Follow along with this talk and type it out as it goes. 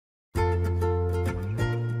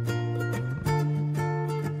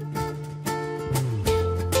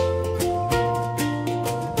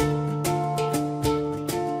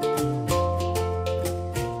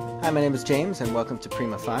Hi, my name is James and welcome to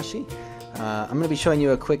Prima.Law. I'm going to be showing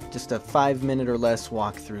you a quick, just a 5-minute or less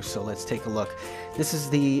walkthrough, so let's take a look. This is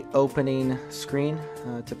the opening screen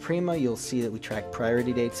to Prima. You'll see that we track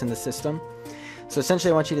priority dates in the system. So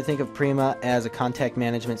essentially I want you to think of Prima as a contact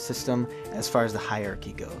management system as far as the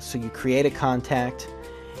hierarchy goes. So you create a contact,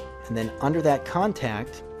 and then under that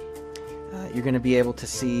contact you're going to be able to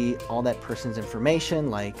see all that person's information,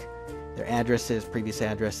 like their addresses, previous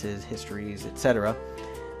addresses, histories, etc.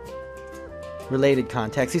 Related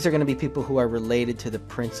contacts. These are going to be people who are related to the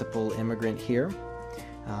principal immigrant here.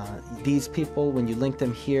 These people, when you link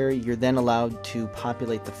them here, you're then allowed to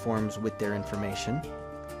populate the forms with their information.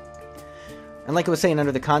 And like I was saying,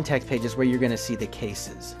 under the contact page is where you're going to see the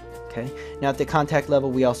cases. Okay. Now at the contact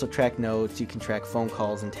level, we also track notes. You can track phone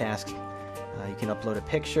calls and tasks. You can upload a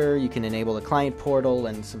picture. You can enable a client portal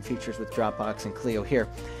and some features with Dropbox and Clio here.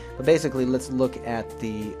 But basically, let's look at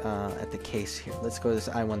the case here. Let's go to this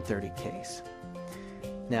I-130 case.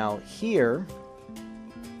 Now here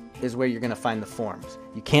is where you're going to find the forms.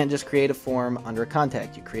 You can't just create a form under a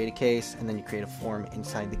contact. You create a case and then you create a form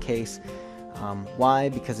inside the case. Why?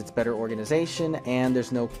 Because it's better organization and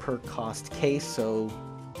there's no per cost case, so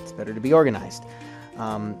it's better to be organized.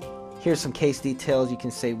 Here's some case details. You can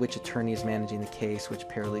say which attorney is managing the case, which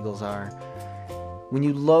paralegals are. When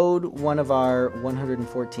you load one of our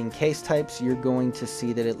 114 case types, you're going to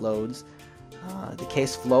see that it loads the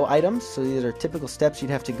case flow items. So these are typical steps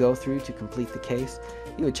you'd have to go through to complete the case.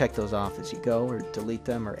 You would check those off as you go, or delete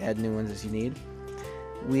them, or add new ones as you need.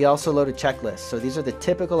 We also load a checklist. So these are the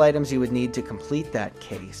typical items you would need to complete that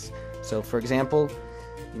case. So for example,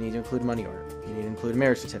 you need to include a money order. You need to include a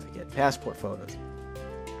marriage certificate, passport photos.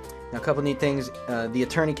 Now a couple neat things. The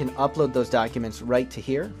attorney can upload those documents right to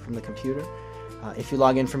here from the computer. If you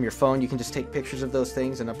log in from your phone, you can just take pictures of those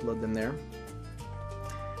things and upload them there.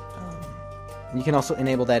 You can also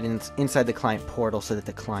enable that inside the client portal so that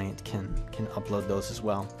the client can upload those as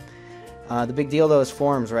well. The big deal though is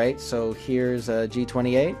forms, right? So here's a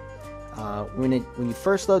G28. When you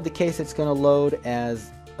first load the case, it's going to load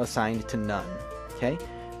as assigned to none. Okay.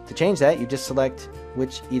 To change that, you just select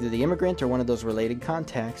which, either the immigrant or one of those related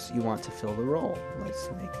contacts you want to fill the role. Let's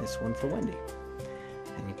make this one for Wendy.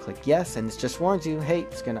 And you click yes, and it just warns you, hey,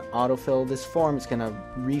 it's going to autofill this form. It's going to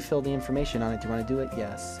refill the information on it. Do you want to do it?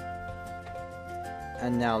 Yes.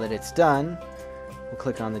 And now that it's done, we'll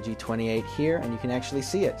click on the G28 here, and you can actually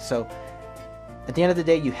see it. So at the end of the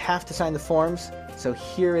day, you have to sign the forms. So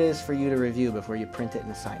here is for you to review before you print it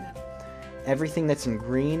and sign it. Everything that's in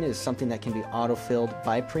green is something that can be autofilled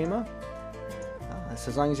by Prima. So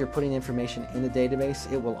as long as you're putting information in the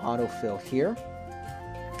database, it will autofill here.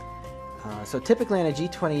 So typically on a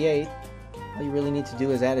G28, all you really need to do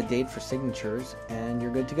is add a date for signatures and you're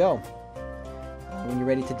good to go. When you're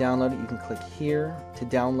ready to download it, you can click here to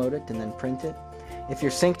download it and then print it. If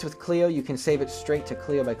you're synced with Clio, you can save it straight to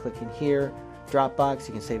Clio by clicking here. Dropbox,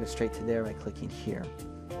 you can save it straight to there by clicking here.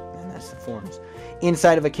 And that's the forms.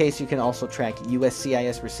 Inside of a case, you can also track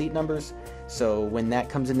USCIS receipt numbers. So when that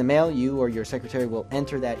comes in the mail, you or your secretary will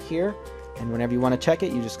enter that here. And whenever you want to check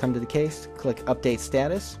it, you just come to the case, click Update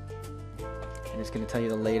Status. And it's going to tell you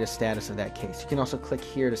the latest status of that case. You can also click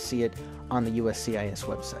here to see it on the USCIS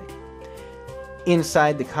website.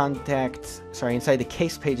 Inside the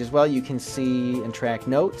case page as well, you can see and track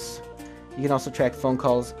notes. You can also track phone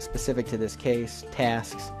calls specific to this case,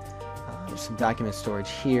 tasks. There's some document storage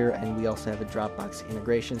here, and we also have a Dropbox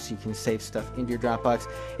integration, so you can save stuff into your Dropbox.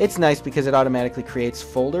 It's nice because it automatically creates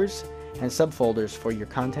folders and subfolders for your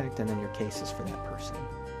contact and then your cases for that person.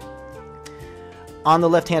 On the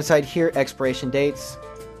left-hand side here, expiration dates.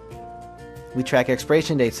 We track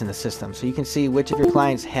expiration dates in the system, so you can see which of your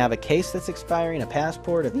clients have a case that's expiring, a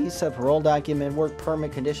passport, a visa, parole document, work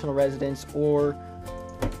permit, conditional residence, or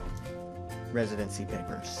residency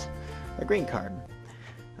papers, a green card.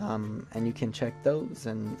 And you can check those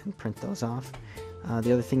and print those off.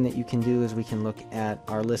 The other thing that you can do is we can look at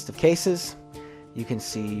our list of cases. You can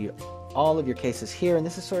see all of your cases here, and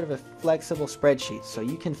this is sort of a flexible spreadsheet, so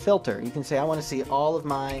you can filter. You can say, I want to see all of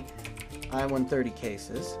my I-130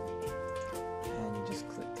 cases.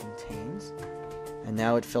 And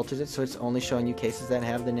now it filters it, so it's only showing you cases that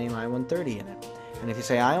have the name I-130 in it. And if you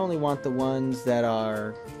say, I only want the ones that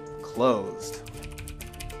are closed,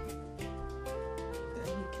 then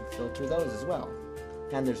you can filter those as well.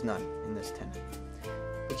 And there's none in this tenant.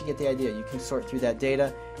 But you get the idea. You can sort through that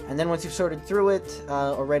data, and then once you've sorted through it,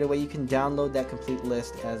 or right away, you can download that complete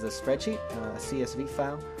list as a spreadsheet, a CSV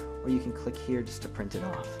file, or you can click here just to print it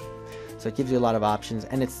off. So it gives you a lot of options,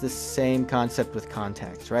 and it's the same concept with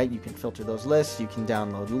contacts, right? You can filter those lists, you can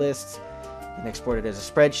download lists, You can export it as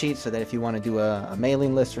a spreadsheet so that if you want to do a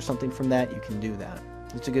mailing list or something from that, you can do that.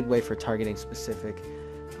 It's a good way for targeting specific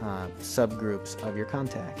subgroups of your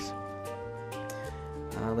contacts.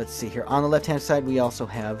 Let's see here. On the left-hand side, we also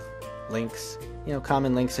have links,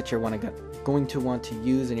 common links that you're going to want to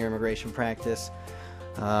use in your immigration practice.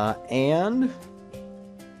 And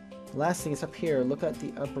the last thing is up here. Look at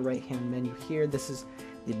the upper right-hand menu here. This is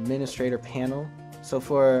the administrator panel. So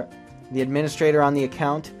for the administrator on the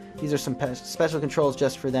account, these are some special controls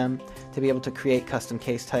just for them to be able to create custom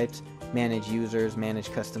case types, manage users,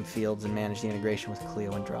 manage custom fields, and manage the integration with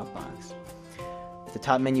Clio and Dropbox. At the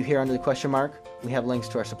top menu here under the question mark, we have links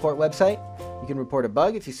to our support website. You can report a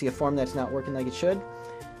bug if you see a form that's not working like it should.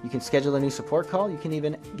 You can schedule a new support call. You can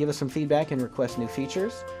even give us some feedback and request new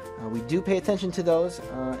features. We do pay attention to those,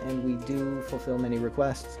 and we do fulfill many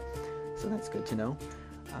requests, so that's good to know.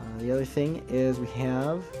 The other thing is we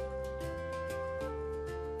have...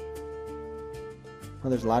 Well,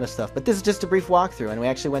 there's a lot of stuff, but this is just a brief walkthrough, and we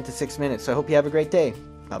actually went to 6 minutes, so I hope you have a great day.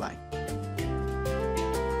 Bye-bye.